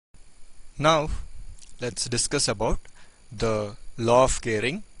Now let's discuss about the law of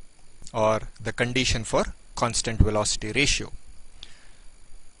gearing, or the condition for constant velocity ratio.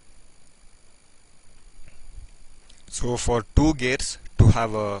 So for two gears to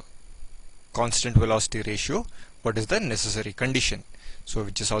have a constant velocity ratio, what is the necessary condition? So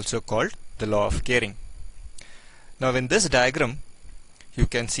which is also called the law of gearing. Now in this diagram you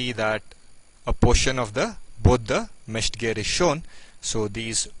can see that a portion of both the meshed gear is shown. So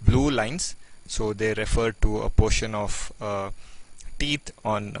these blue lines, so they refer to a portion of teeth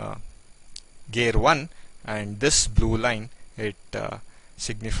on gear 1, and this blue line, it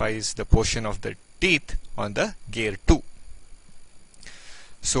signifies the portion of the teeth on the gear 2.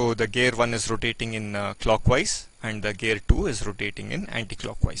 So the gear 1 is rotating in clockwise and the gear 2 is rotating in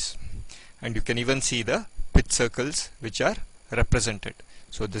anti-clockwise, and you can even see the pitch circles which are represented.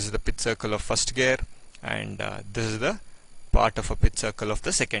 So this is the pitch circle of first gear, and this is the part of a pitch circle of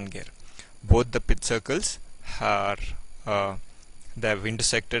the second gear. Both the pitch circles are they have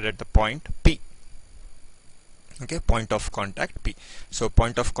intersected at the point P. Okay, point of contact P. So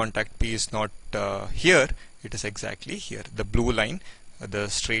point of contact P is not here, it is exactly here. The blue line, the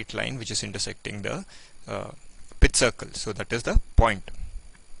straight line which is intersecting the pitch circle. So that is the point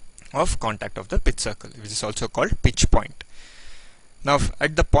of contact of the pitch circle, which is also called pitch point. Now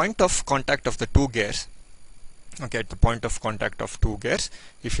at the point of contact of the two gears, okay, at the point of contact of two gears,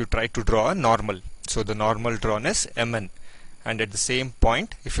 if you try to draw a normal, so the normal drawn is Mn, and at the same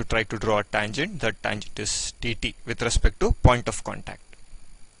point if you try to draw a tangent, that tangent is Tt with respect to point of contact.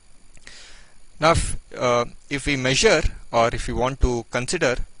 Now if we measure, or if you want to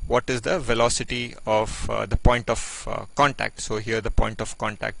consider what is the velocity of the point of contact, so here the point of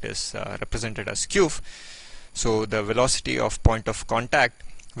contact is represented as q. So the velocity of point of contact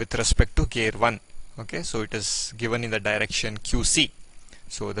with respect to gear 1, okay, so it is given in the direction qc.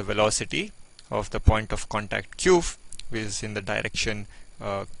 So the velocity of the point of contact q is in the direction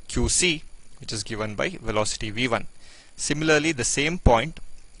qc, which is given by velocity v1. Similarly, the same point,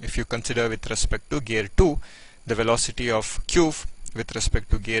 if you consider with respect to gear 2, the velocity of q with respect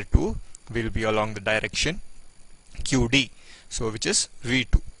to gear 2 will be along the direction qd, so which is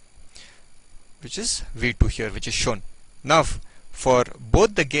v2, here, which is shown. Now for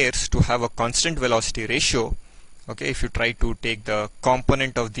both the gears to have a constant velocity ratio, okay, if you try to take the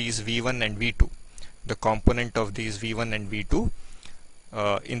component of these v1 and v2, the component of these v1 and v2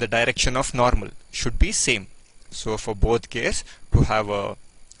 in the direction of normal should be same. So for both gears to have a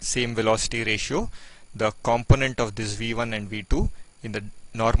same velocity ratio, the component of this v1 and v2 in the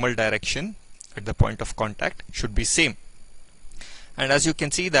normal direction at the point of contact should be same. And as you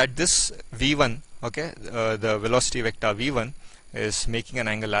can see that this v1, okay, the velocity vector v1 is making an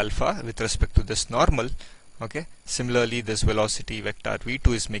angle alpha with respect to this normal. Okay, similarly this velocity vector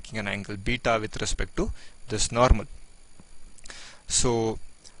v2 is making an angle beta with respect to this normal. So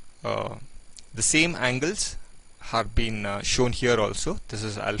the same angles have been shown here also. This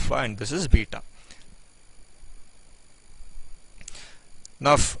is alpha and this is beta.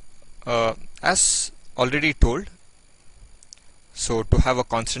 Now as already told, so to have a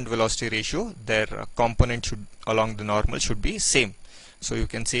constant velocity ratio, their component should along the normal should be same. So you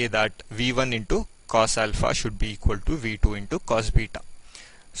can say that v1 into cos alpha should be equal to v2 into cos beta.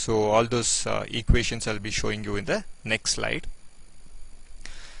 So all those equations I'll be showing you in the next slide.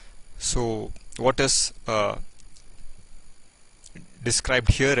 So what is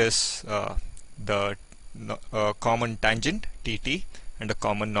described here is the common tangent Tt and a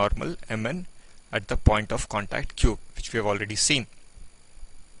common normal Mn at the point of contact Q, which we have already seen.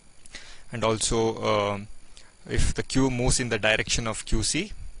 And also if the Q moves in the direction of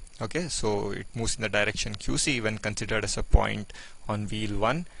QC, okay, so it moves in the direction QC when considered as a point on wheel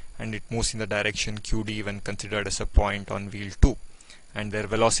 1, and it moves in the direction QD when considered as a point on wheel 2, and their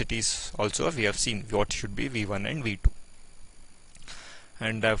velocities also we have seen what should be v1 and v2.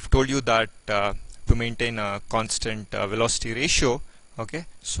 And I've told you that to maintain a constant velocity ratio, okay,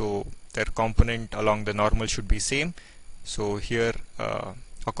 so their component along the normal should be same. So here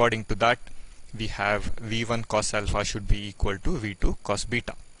according to that we have v1 cos alpha should be equal to v2 cos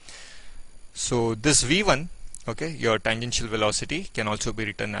beta. So this v1, okay, your tangential velocity can also be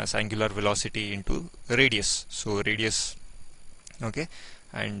written as angular velocity into radius. So radius, okay,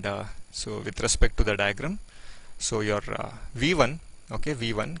 and so with respect to the diagram, so your v1, okay,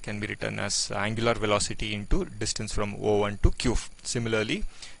 v1 can be written as angular velocity into distance from O1 to Q. Similarly,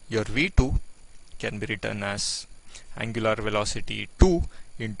 your v2 can be written as angular velocity 2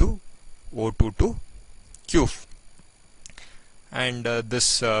 into O2 to Q. And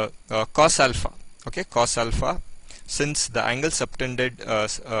this cos alpha, okay, cos alpha, since the angle subtended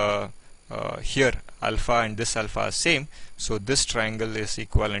here alpha and this alpha are same, so this triangle is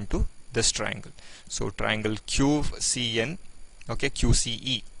equivalent to this triangle. So triangle QCN, okay,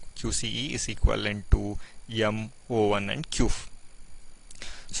 QCE is equivalent to MO1 and Q.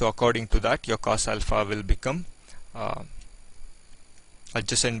 So according to that, your cos alpha will become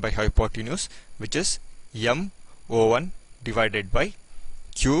adjacent by hypotenuse, which is MO1 divided by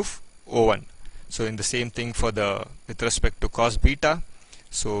QO1. So in the same thing for the with respect to cos beta,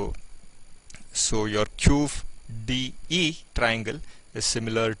 so your QDE triangle is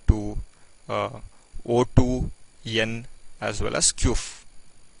similar to O2N as well as Q.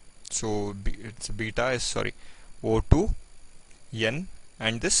 So it's beta is O2N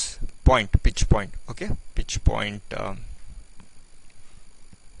and this point, pitch point, okay, pitch point,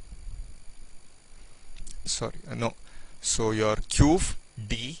 so your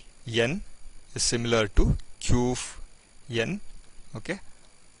QDN is similar to QN, okay,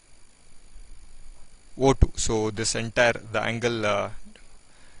 O2. So this entire, the angle,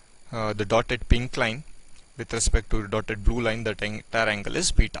 the dotted pink line with respect to the dotted blue line, that entire angle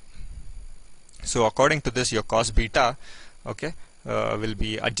is beta. So according to this, your cos beta, okay, will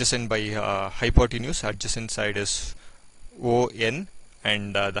be adjacent by hypotenuse. Adjacent side is ON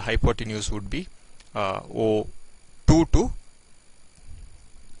and the hypotenuse would be O2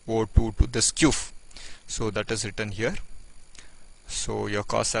 to this Q. So that is written here. So your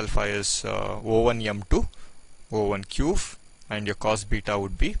cos alpha is O1M2 O1Q, and your cos beta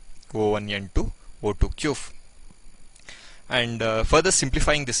would be O1N2 O2Q. And further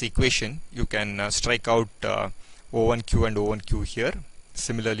simplifying this equation, you can strike out O1Q and O1Q here.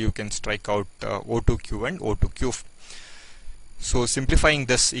 Similarly, you can strike out O2Q and O2Q. So simplifying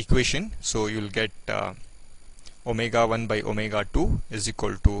this equation, so you will get omega 1 by omega 2 is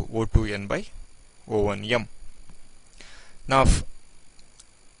equal to O2N by O1M. Now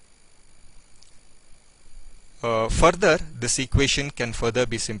further, this equation can further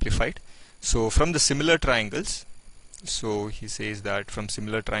be simplified. So from the similar triangles, so he says that from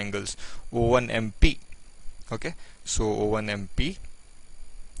similar triangles O1MP, okay, so O1MP,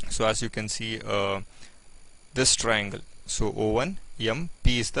 so as you can see this triangle, so O1MP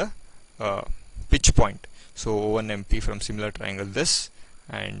is the pitch point. So O1MP from similar triangle, this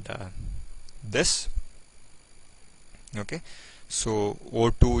and this, okay, so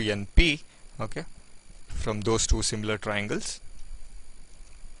O2NP, okay, from those two similar triangles.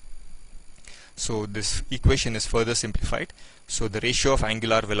 So this equation is further simplified. So the ratio of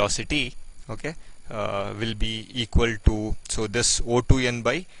angular velocity, okay, will be equal to, so this O2N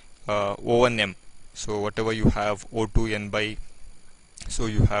by O1M. So whatever you have O2N by, so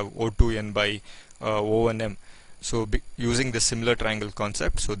you have O2N by O1M. So using the similar triangle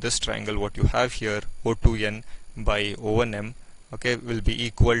concept, so this triangle what you have here, O2N by O1M, okay, will be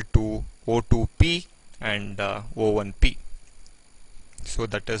equal to O2P and O1P. So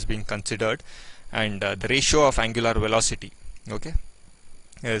that is being considered, and the ratio of angular velocity, okay,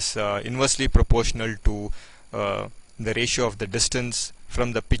 is inversely proportional to the ratio of the distance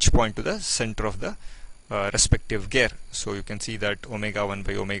from the pitch point to the center of the respective gear. So you can see that omega 1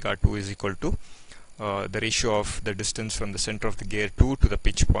 by omega 2 is equal to the ratio of the distance from the center of the gear 2 to the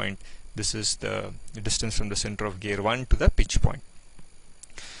pitch point. This is the distance from the center of gear 1 to the pitch point.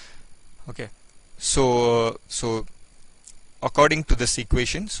 Okay, so according to this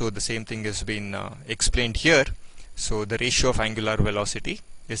equation, so the same thing has been explained here. So the ratio of angular velocity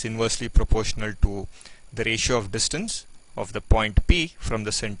is inversely proportional to the ratio of distance of the point P from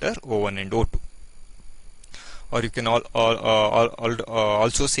the center O1 and O2. Or you can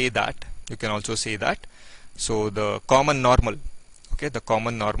also say that, so the common normal, okay, the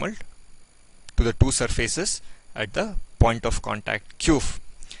common normal to the two surfaces at the point of contact Q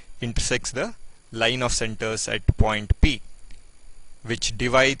intersects the line of centers at point P, which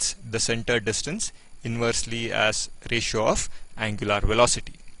divides the center distance inversely as ratio of angular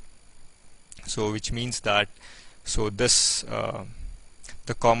velocity. So which means that, so this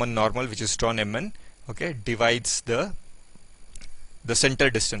the common normal, which is drawn Mn, okay, divides the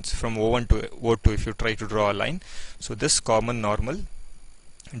center distance from O1 to O2. If you try to draw a line, so this common normal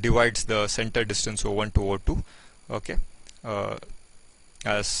divides the center distance O1 to O2, okay,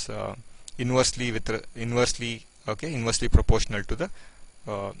 as inversely proportional to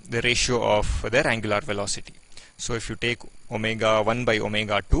the ratio of their angular velocity. So if you take omega 1 by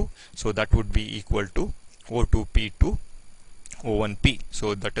omega 2, so that would be equal to O2P to O1P.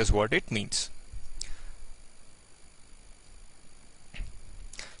 So that is what it means.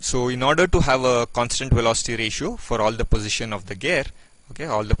 So in order to have a constant velocity ratio for all the position of the gear, okay,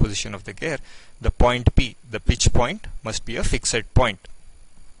 all the position of the gear, the point P, the pitch point, must be a fixed point.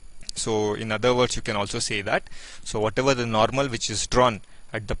 So in other words, you can also say that, so whatever the normal which is drawn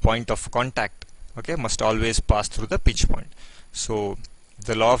at the point of contact, okay, must always pass through the pitch point. So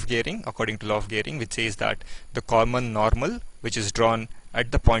the law of gearing, according to law of gearing, which says that the common normal which is drawn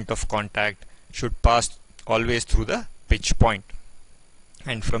at the point of contact should pass always through the pitch point.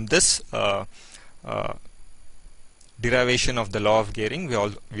 And from this derivation of the law of gearing,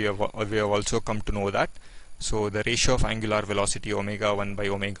 we have also come to know that, so the ratio of angular velocity omega 1 by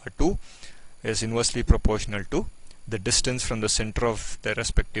omega 2 is inversely proportional to the distance from the center of the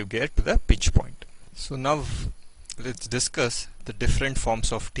respective gear to the pitch point. So now let's discuss the different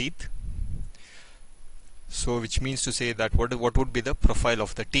forms of teeth. So which means to say that what would be the profile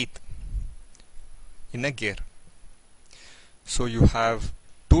of the teeth in a gear. So you have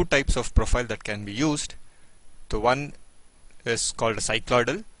two types of profile that can be used. The one is called a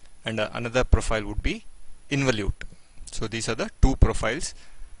cycloidal, and another profile would be involute. So these are the two profiles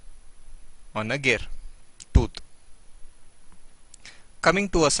on a gear tooth. Coming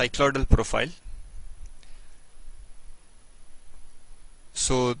to a cycloidal profile,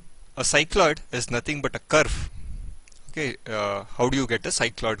 so a cycloid is nothing but a curve. Okay, how do you get a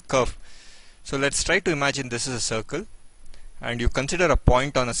cycloid curve? So let's try to imagine this is a circle, and you consider a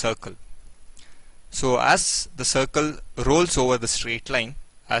point on a circle. So as the circle rolls over the straight line,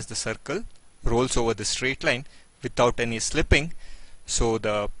 without any slipping, so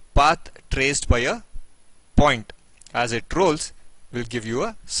the path traced by a point as it rolls will give you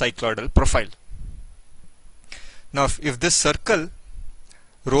a cycloidal profile. Now if this circle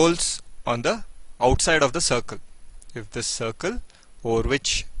rolls on the outside of the circle, if this circle over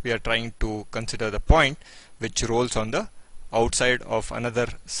which we are trying to consider the point, which rolls on the outside of another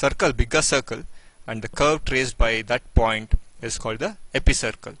circle, bigger circle, and the curve traced by that point is called the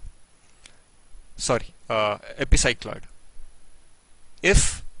epicycloid.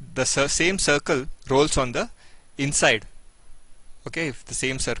 If the same circle rolls on the inside, okay, if the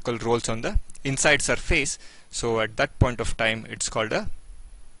same circle rolls on the inside surface, so at that point of time it's called a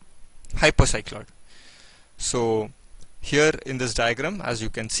hypocycloid. So here in this diagram, as you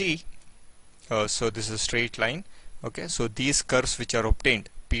can see, so this is a straight line, okay, so these curves which are obtained,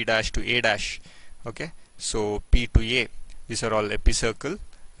 P dash to A dash, okay, so P to A, these are all epicycle,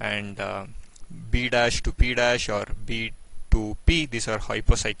 and B dash to P dash or B to P, these are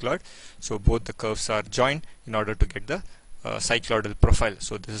hypocycloid. So both the curves are joined in order to get the cycloidal profile.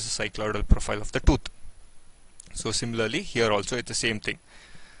 So this is the cycloidal profile of the tooth. So similarly here also it's the same thing.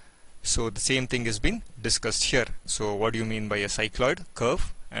 So the same thing has been discussed here. So what do you mean by a cycloid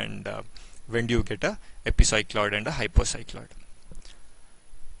curve, and when do you get a epicycloid and a hypocycloid?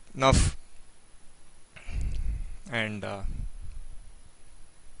 Now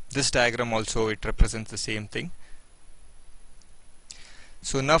this diagram also, it represents the same thing.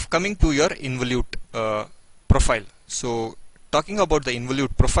 So now coming to your involute profile. So talking about the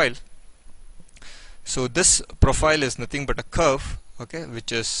involute profile, so this profile is nothing but a curve, okay,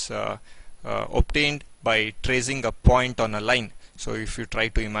 which is obtained by tracing a point on a line. So if you try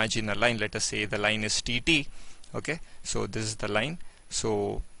to imagine a line, let us say the line is TT, okay, so this is the line.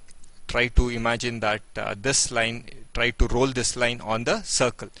 So try to imagine that this line, try to roll this line on the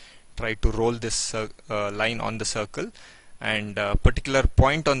circle, line on the circle, and a particular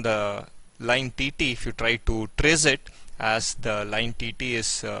point on the line TT, if you try to trace it, as the line TT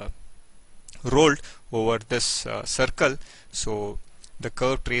is rolled over this circle, so the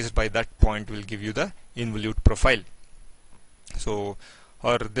curve traced by that point will give you the involute profile. So,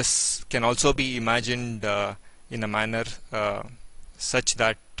 or this can also be imagined in a manner such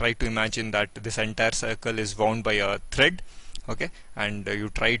that, try to imagine that this entire circle is wound by a thread, okay, and you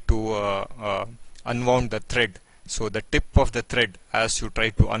try to unwound the thread. So the tip of the thread, as you try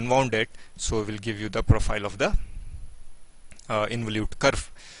to unwound it, so will give you the profile of the involute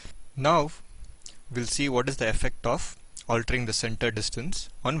curve. Now we'll see what is the effect of altering the center distance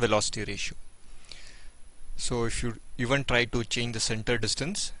on velocity ratio. So if you even try to change the center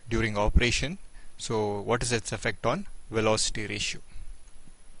distance during operation, so what is its effect on velocity ratio?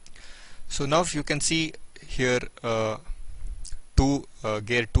 So now if you can see here two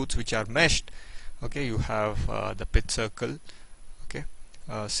gear tooths which are meshed, okay, you have the pitch circle, okay,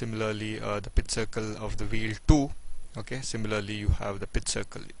 similarly the pitch circle of the wheel 2, okay, similarly you have the pitch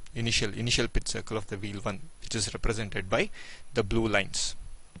circle, initial pitch circle of the wheel 1, which is represented by the blue lines,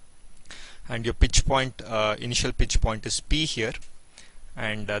 and your pitch point, initial pitch point is P here,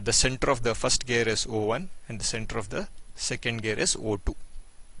 and the center of the first gear is O1 and the center of the second gear is O2.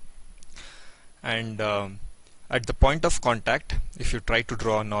 And at the point of contact, if you try to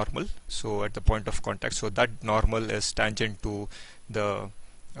draw a normal, so at the point of contact, so that normal is tangent to the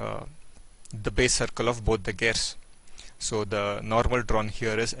uh, the base circle of both the gears. So the normal drawn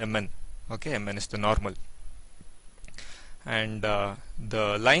here is mn. Okay, mn is the normal, and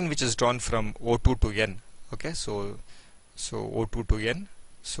the line which is drawn from O2 to n. Okay, so O2 to n.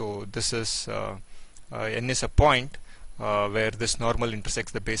 So this is n is a point where this normal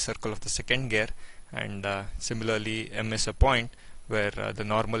intersects the base circle of the second gear, and similarly m is a point where the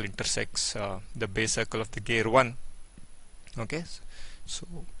normal intersects the base circle of the gear 1. Okay, so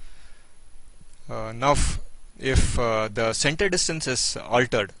now if the center distance is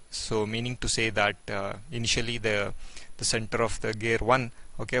altered, so meaning to say that initially the center of the gear 1,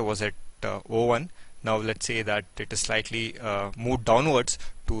 okay, was at O1. Now let's say that it is slightly moved downwards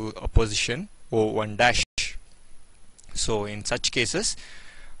to a position O1 dash. So in such cases,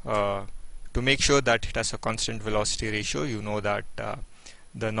 to make sure that it has a constant velocity ratio, you know that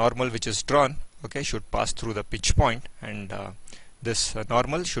the normal which is drawn, okay, should pass through the pitch point, and this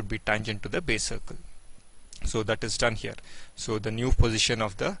normal should be tangent to the base circle. So that is done here. So the new position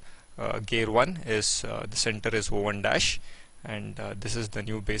of the gear 1 is the center is O1 dash, and this is the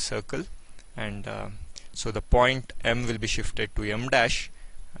new base circle, and so the point M will be shifted to M dash,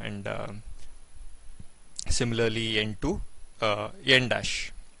 and similarly N to N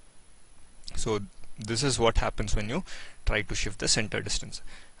dash. So this is what happens when you try to shift the center distance.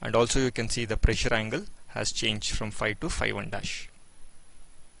 And also you can see the pressure angle has changed from phi to phi 1 dash.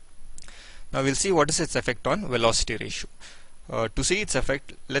 Now we'll see what is its effect on velocity ratio. To see its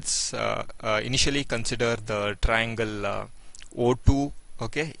effect, let's initially consider the triangle O2,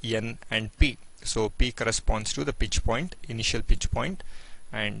 okay, N and P. So P corresponds to the pitch point, initial pitch point,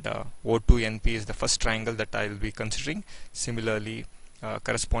 and O2 NP is the first triangle that I will be considering. Similarly,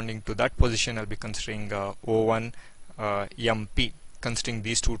 corresponding to that position, I'll be considering O1 MP, considering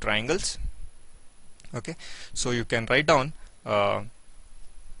these two triangles. Okay, so you can write down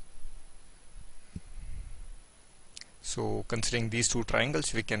so considering these two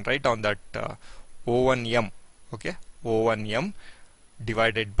triangles, we can write down that O1M, okay, O1M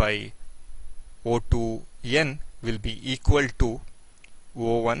divided by O2N will be equal to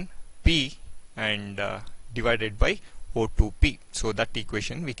O1P and divided by O2P. So that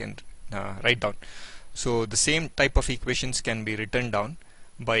equation we can write down. So the same type of equations can be written down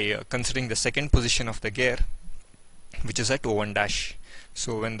by considering the second position of the gear, which is at O1 dash.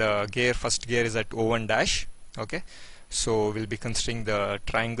 So when the first gear is at O1 dash, okay, so we'll be considering the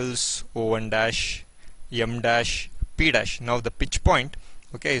triangles O1 dash, M dash, P dash. Now the pitch point,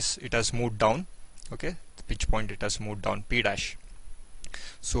 okay, it has moved down, okay, the pitch point, it has moved down, P dash.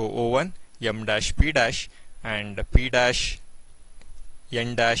 So O1, M dash, P dash, and P dash,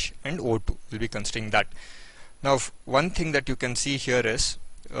 N dash, and O2 will be considering that. Now one thing that you can see here is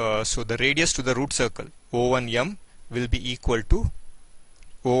so the radius to the root circle O1M will be equal to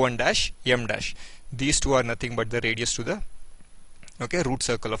O1 dash, M dash. These two are nothing but the radius to the, okay, root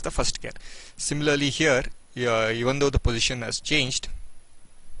circle of the first gear. Similarly here, even though the position has changed,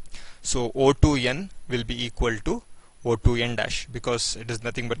 so O2N will be equal to O2N dash, because it is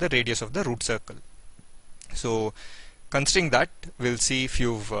nothing but the radius of the root circle. So considering that, we'll see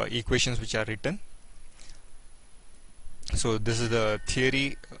few equations which are written. So this is the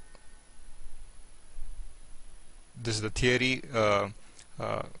theory. This is the theory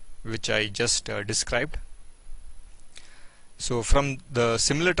which I just described. So from the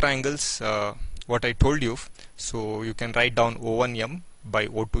similar triangles, what I told you, so you can write down O1M by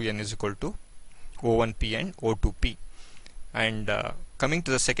O2N is equal to O1P and O2P. And coming to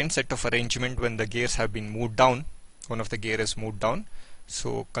the second set of arrangement, when the gears have been moved down, one of the gear is moved down,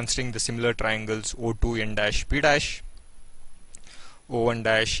 so considering the similar triangles O2 N dash P dash, O1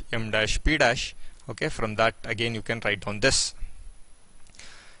 dash M dash P dash, okay, from that again you can write down this.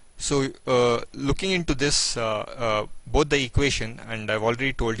 So looking into this, both the equation, and I've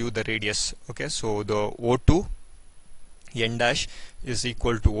already told you the radius, okay, so the O2 N dash is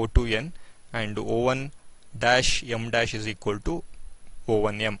equal to O2 N, and O1 dash M dash is equal to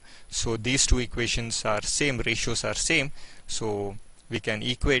O1M. So these two equations are same, ratios are same, so we can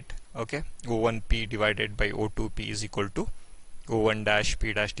equate, okay, O1P divided by O2P is equal to O1 dash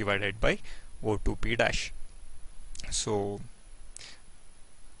P dash divided by O2P dash. So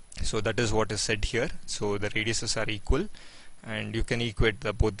that is what is said here. So the radiuses are equal, and you can equate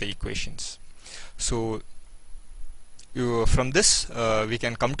both the equations. So from this we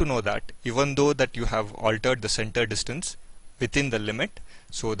can come to know that even though that you have altered the center distance within the limit,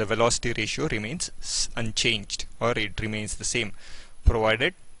 so the velocity ratio remains unchanged, or it remains the same,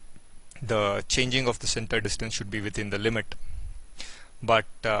 provided the changing of the center distance should be within the limit. But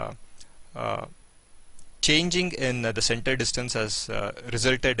changing in the center distance has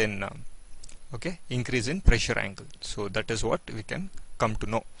resulted in increase in pressure angle. So that is what we can come to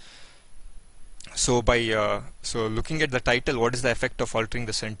know. So by looking at the title, what is the effect of altering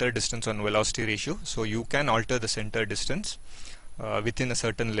the center distance on velocity ratio? So you can alter the center distance within a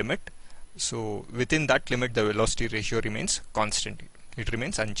certain limit. So within that limit, the velocity ratio remains constant. It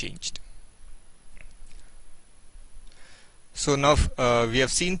remains unchanged. So now we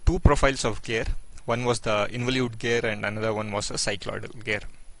have seen two profiles of gear. One was the involute gear and another one was a cycloidal gear.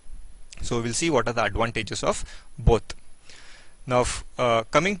 So we'll see what are the advantages of both. Now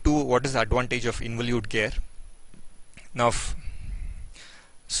coming to what is the advantage of involute gear. Now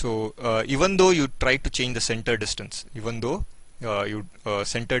even though you try to change the center distance, even though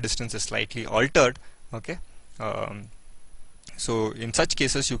center distance is slightly altered, so in such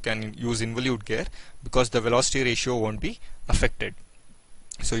cases you can use involute gear because the velocity ratio won't be affected.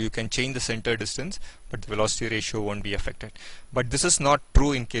 So you can change the center distance, but the velocity ratio won't be affected. But this is not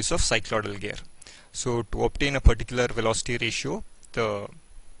true in case of cycloidal gear. So to obtain a particular velocity ratio, the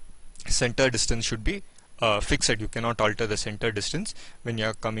center distance should be fixed. You cannot alter the center distance when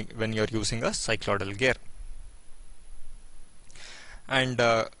you're using a cycloidal gear. And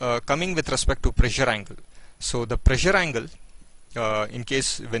coming with respect to pressure angle. So the pressure angle,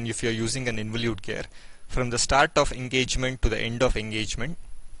 if you're using an involute gear, from the start of engagement to the end of engagement,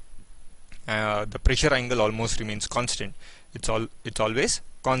 the pressure angle almost remains constant. It's always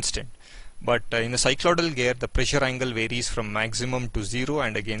constant. But in a cycloidal gear, the pressure angle varies from maximum to 0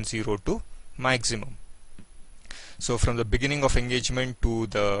 and again 0 to maximum. So from the beginning of engagement to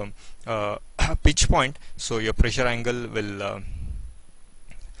the pitch point, so your pressure angle will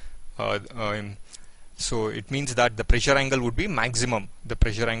so it means that the pressure angle would be maximum. The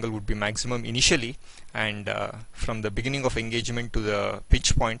pressure angle would be maximum initially, and from the beginning of engagement to the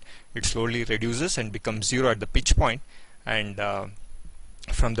pitch point, it slowly reduces and becomes 0 at the pitch point, and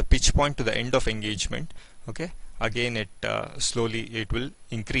from the pitch point to the end of engagement, again it slowly will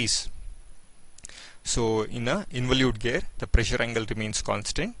increase. So in a involute gear, the pressure angle remains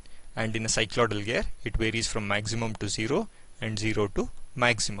constant, and in a cycloidal gear, it varies from maximum to 0 and 0 to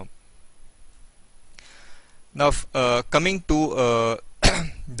maximum. Now coming to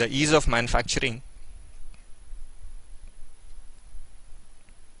the ease of manufacturing.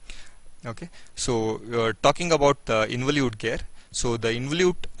 So talking about the involute gear. So the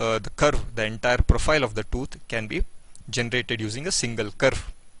involute, the curve, the entire profile of the tooth can be generated using a single curve.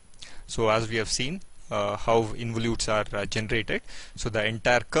 So as we have seen how involutes are generated, so the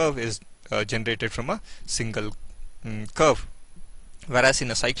entire curve is generated from a single curve. Whereas in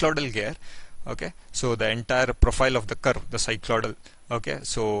a cycloidal gear, so the entire profile of the curve, the cycloidal,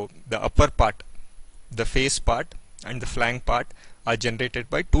 so the upper part, the face part and the flank part are generated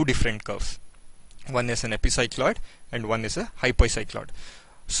by two different curves. One is an epicycloid and one is a hypocycloid.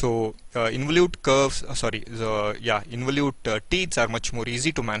 So involute curves, involute teeth are much more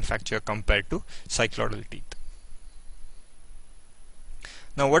easy to manufacture compared to cycloidal teeth.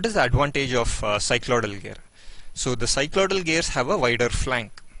 Now what is the advantage of cycloidal gear? So the cycloidal gears have a wider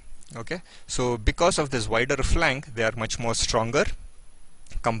flank. So because of this wider flank, they are much more stronger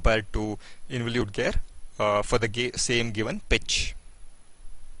compared to involute gear for the same given pitch.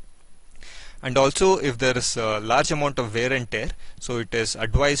 And also, if there is a large amount of wear and tear, so it is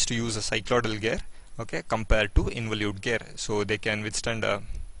advised to use a cycloidal gear compared to involute gear. So they can withstand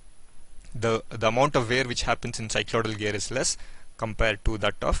the amount of wear which happens in cycloidal gear is less compared to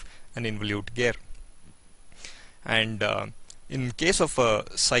that of an involute gear. And in case of a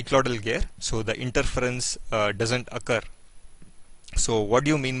cycloidal gear, so the interference doesn't occur. So what do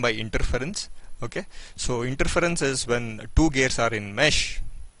you mean by interference? So interference is when two gears are in mesh.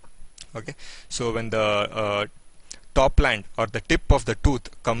 So when the top land or the tip of the tooth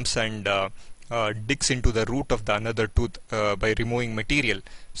comes and digs into the root of the another tooth by removing material,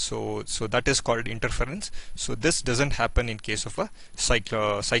 so that is called interference. So this doesn't happen in case of a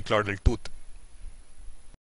cycloidal tooth.